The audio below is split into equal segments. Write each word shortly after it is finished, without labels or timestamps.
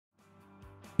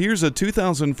Here's a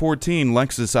 2014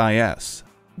 Lexus IS.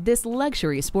 This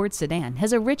luxury sports sedan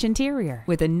has a rich interior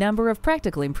with a number of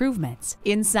practical improvements.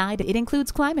 Inside, it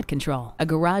includes climate control, a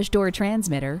garage door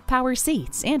transmitter, power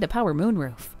seats, and a power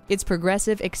moonroof. Its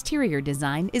progressive exterior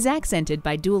design is accented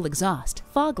by dual exhaust,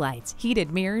 fog lights,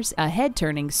 heated mirrors, a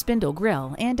head-turning spindle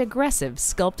grille, and aggressive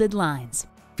sculpted lines.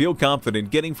 Feel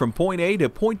confident getting from point A to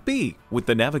point B with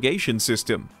the navigation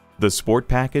system. The Sport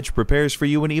package prepares for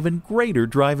you an even greater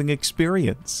driving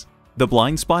experience. The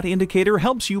blind spot indicator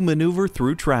helps you maneuver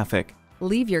through traffic.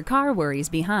 Leave your car worries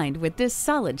behind with this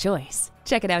solid choice.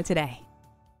 Check it out today.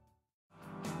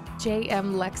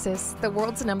 JM Lexus, the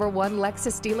world's #1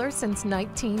 Lexus dealer since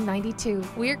 1992.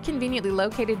 We're conveniently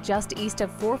located just east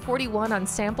of 441 on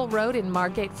Sample Road in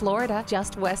Margate, Florida,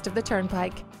 just west of the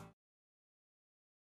Turnpike.